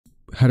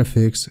how to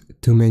fix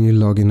too many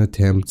login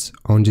attempts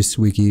on the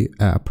Swiggy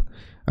app.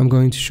 I'm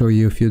going to show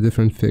you a few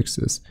different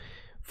fixes.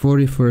 For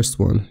the first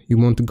one, you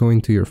want to go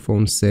into your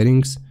phone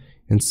settings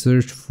and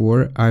search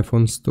for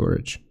iPhone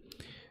storage.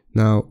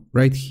 Now,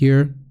 right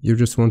here, you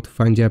just want to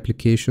find the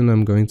application.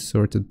 I'm going to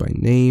sort it by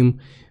name.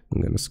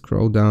 I'm going to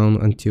scroll down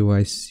until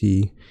I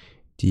see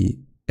the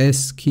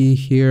S key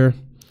here.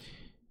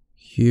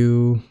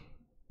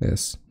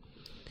 QS.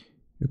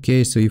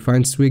 Okay, so you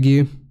find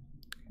Swiggy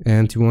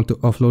and you want to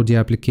offload the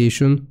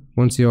application.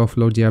 Once you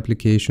offload the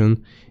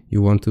application,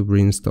 you want to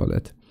reinstall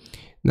it.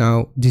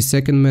 Now, the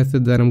second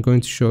method that I'm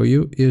going to show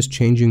you is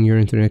changing your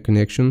internet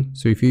connection.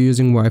 So if you're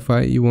using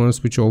Wi-Fi, you want to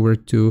switch over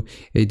to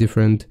a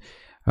different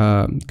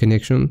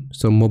connection,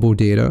 so mobile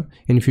data.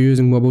 And if you're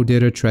using mobile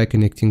data, try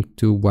connecting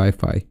to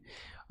Wi-Fi.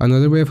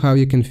 Another way of how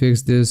you can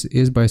fix this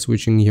is by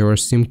switching your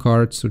SIM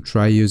card. So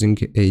try using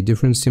a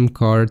different SIM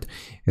card,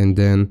 and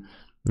then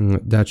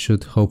that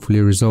should hopefully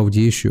resolve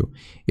the issue.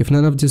 If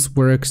none of this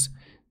works,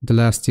 the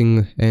last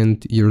thing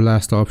and your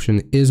last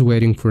option is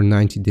waiting for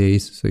 90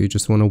 days. So you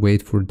just want to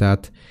wait for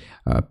that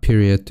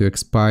period to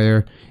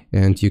expire,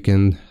 and you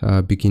can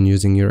begin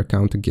using your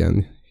account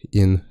again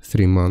in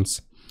 3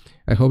 months.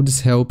 I hope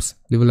this helps.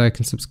 Leave a like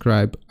and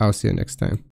subscribe. I'll see you next time.